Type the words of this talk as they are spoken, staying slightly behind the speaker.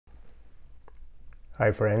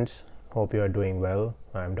Hi friends, hope you are doing well.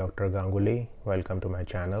 I am Dr. Ganguly. Welcome to my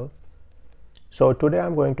channel. So today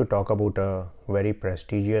I'm going to talk about a very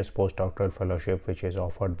prestigious postdoctoral fellowship which is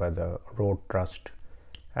offered by the Road Trust,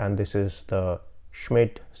 and this is the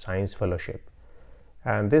Schmidt Science Fellowship.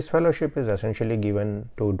 And this fellowship is essentially given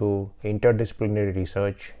to do interdisciplinary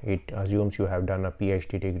research. It assumes you have done a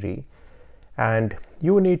PhD degree and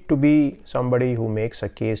you need to be somebody who makes a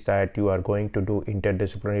case that you are going to do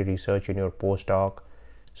interdisciplinary research in your postdoc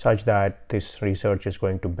such that this research is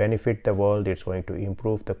going to benefit the world, it's going to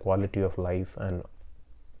improve the quality of life and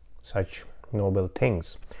such noble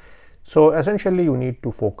things. So essentially you need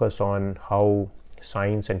to focus on how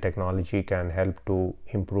science and technology can help to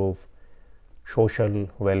improve social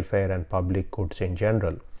welfare and public goods in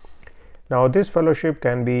general. Now this fellowship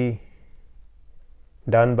can be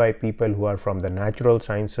done by people who are from the natural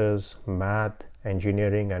sciences, math,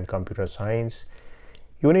 engineering and computer science.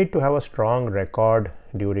 You need to have a strong record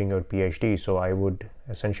during your PhD, so I would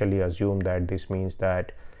essentially assume that this means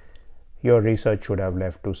that your research should have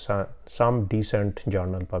left to some decent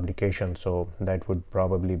journal publication, so that would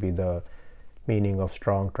probably be the meaning of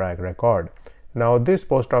strong track record. Now this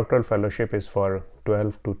postdoctoral fellowship is for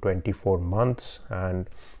 12 to 24 months and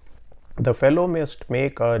the fellow must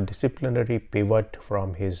make a disciplinary pivot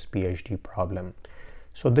from his PhD problem.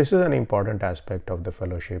 So this is an important aspect of the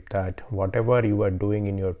fellowship, that whatever you are doing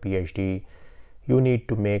in your PhD, you need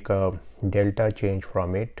to make a delta change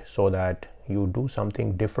from it so that you do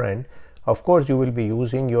something different. Of course, you will be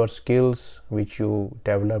using your skills which you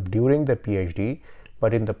developed during the PhD,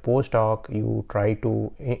 but in the postdoc, you try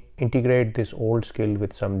to integrate this old skill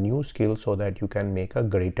with some new skills so that you can make a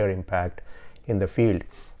greater impact in the field.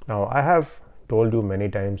 Now, I have told you many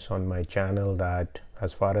times on my channel that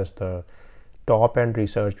as far as the top end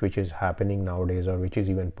research which is happening nowadays, or which is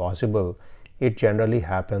even possible, it generally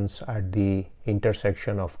happens at the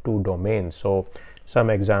intersection of two domains. So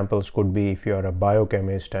some examples could be, if you are a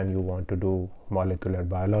biochemist and you want to do molecular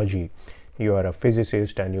biology, you are a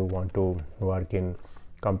physicist and you want to work in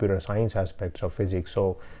computer science aspects of physics.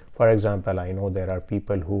 So for example, I know there are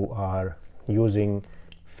people who are using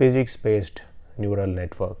physics based neural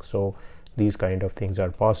networks, so these kind of things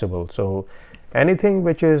are possible. So anything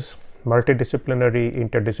which is multidisciplinary,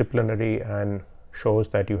 interdisciplinary, and shows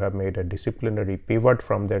that you have made a disciplinary pivot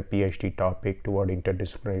from their PhD topic toward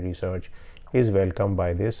interdisciplinary research is welcomed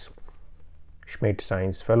by this Schmidt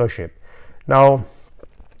Science Fellowship. Now,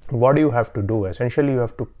 what do you have to do? Essentially, you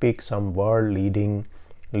have to pick some world leading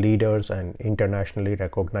leaders and internationally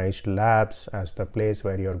recognized labs as the place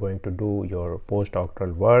where you are going to do your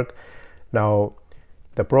postdoctoral work. Now,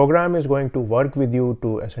 the program is going to work with you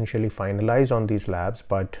to essentially finalize on these labs,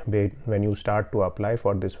 but when you start to apply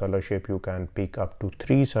for this fellowship, you can pick up to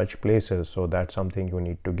 3 such places. So that's something you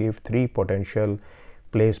need to give, 3 potential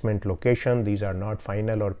placement location. These are not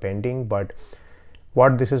final or pending, but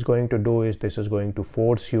what this is going to do is this is going to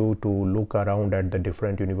force you to look around at the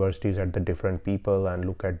different universities, at the different people, and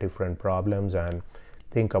look at different problems and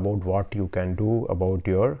think about what you can do about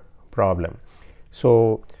your problem.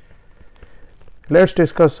 So let's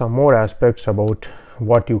discuss some more aspects about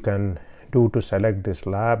what you can do to select this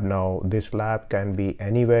lab. Now, this lab can be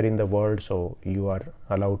anywhere in the world, so you are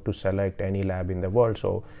allowed to select any lab in the world.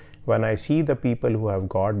 So when I see the people who have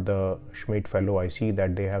got the Schmidt Fellow, I see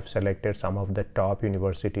that they have selected some of the top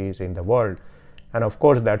universities in the world. And of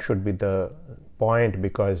course, that should be the point,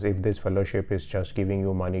 because if this fellowship is just giving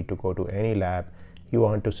you money to go to any lab, you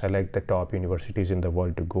want to select the top universities in the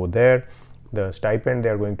world to go there. The stipend they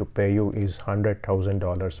are going to pay you is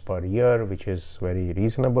 $100,000 per year, which is very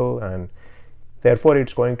reasonable, and therefore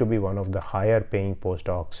it's going to be one of the higher paying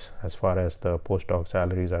postdocs as far as the postdoc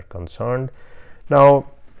salaries are concerned. Now,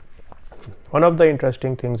 one of the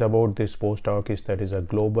interesting things about this postdoc is there is a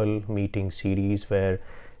global meeting series where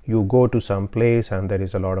you go to some place and there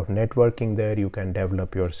is a lot of networking there. You can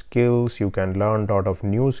develop your skills, you can learn a lot of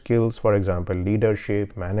new skills, for example,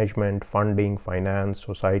 leadership, management, funding, finance,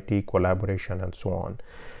 society, collaboration, and so on.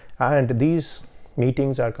 And these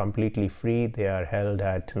meetings are completely free. They are held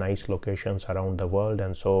at nice locations around the world,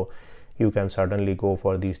 and so you can certainly go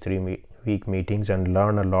for these 3-week meetings and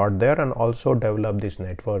learn a lot there, and also develop this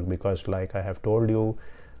network, because like I have told you,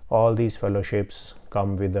 all these fellowships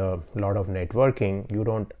come with a lot of networking. You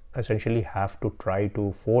don't essentially have to try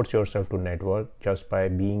to force yourself to network. Just by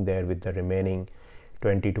being there with the remaining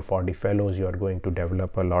 20 to 40 fellows, you are going to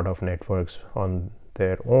develop a lot of networks on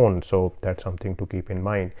their own. So that's something to keep in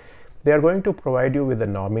mind. They are going to provide you with a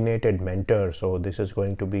nominated mentor. So this is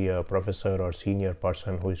going to be a professor or senior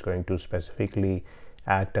person who is going to specifically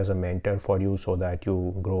act as a mentor for you so that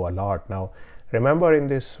you grow a lot. Now, Remember, in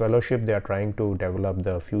this fellowship they are trying to develop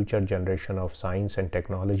the future generation of science and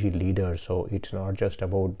technology leaders. So it's not just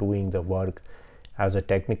about doing the work as a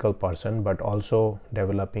technical person, but also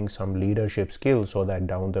developing some leadership skills so that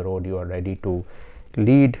down the road you are ready to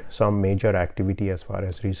lead some major activity as far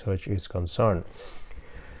as research is concerned.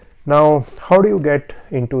 Now, how do you get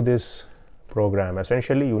into this program?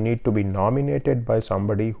 Essentially, you need to be nominated by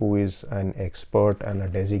somebody who is an expert and a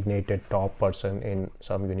designated top person in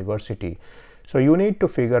some university. So you need to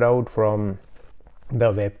figure out from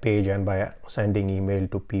the web page and by sending email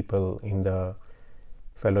to people in the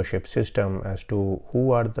fellowship system as to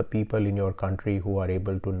who are the people in your country who are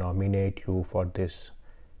able to nominate you for this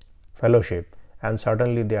fellowship. And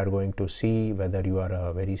certainly they are going to see whether you are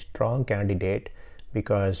a very strong candidate,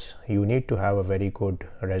 because you need to have a very good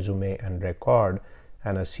resume and record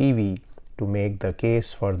and a CV to make the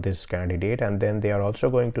case for this candidate. And then they are also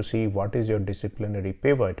going to see what is your disciplinary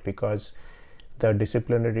pivot, because the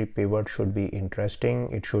disciplinary pivot should be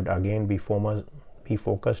interesting. It should again be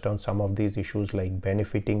focused on some of these issues like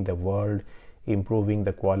benefiting the world, improving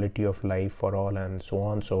the quality of life for all, and so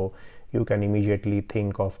on. So you can immediately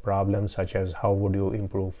think of problems such as how would you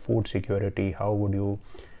improve food security, how would you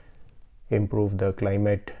improve the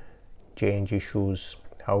climate change issues,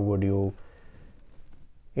 how would you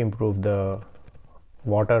improve the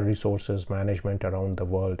water resources management around the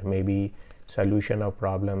world, maybe solution of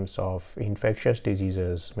problems of infectious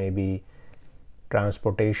diseases, maybe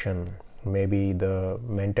transportation, maybe the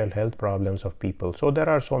mental health problems of people. So there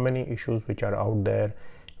are so many issues which are out there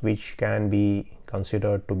which can be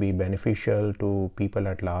considered to be beneficial to people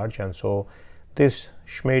at large. And so this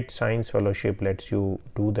Schmidt Science Fellowship lets you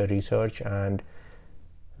do the research and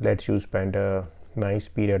lets you spend a nice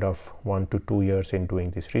period of 1 to 2 years in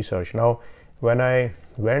doing this research. Now, when I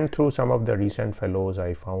went through some of the recent fellows,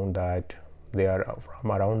 I found that they are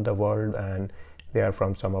from around the world and they are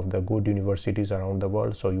from some of the good universities around the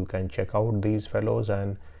world. So you can check out these fellows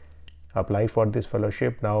and apply for this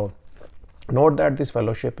fellowship. Now, note that this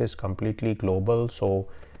fellowship is completely global, so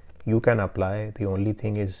you can apply. The only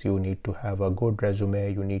thing is you need to have a good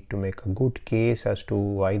resume, you need to make a good case as to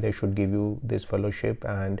why they should give you this fellowship,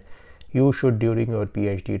 and you should during your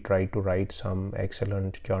PhD try to write some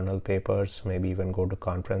excellent journal papers, maybe even go to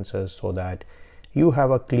conferences so that you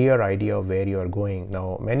have a clear idea of where you are going.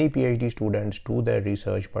 Now, many PhD students do their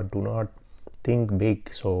research but do not think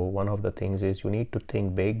big. So one of the things is you need to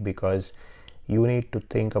think big, because you need to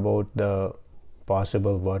think about the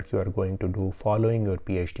possible work you are going to do following your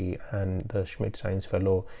PhD, and the Schmidt Science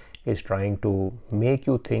Fellow is trying to make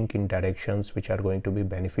you think in directions which are going to be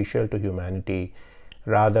beneficial to humanity,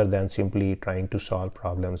 rather than simply trying to solve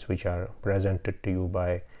problems which are presented to you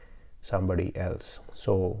by somebody else.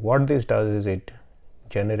 So what this does is it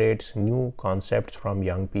generates new concepts from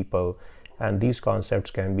young people, and these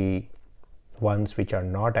concepts can be ones which are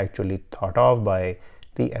not actually thought of by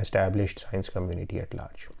the established science community at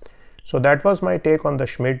large. So that was my take on the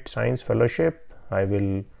Schmidt Science Fellowship. I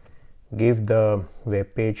will give the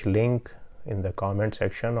web page link in the comment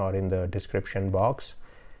section or in the description box,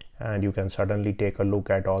 and you can certainly take a look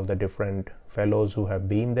at all the different fellows who have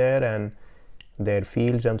been there and their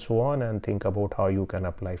fields and so on, and think about how you can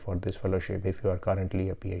apply for this fellowship if you are currently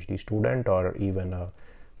a PhD student or even a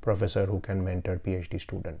professor who can mentor PhD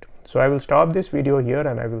student. So I will stop this video here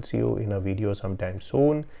and I will see you in a video sometime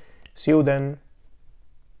soon. See you then.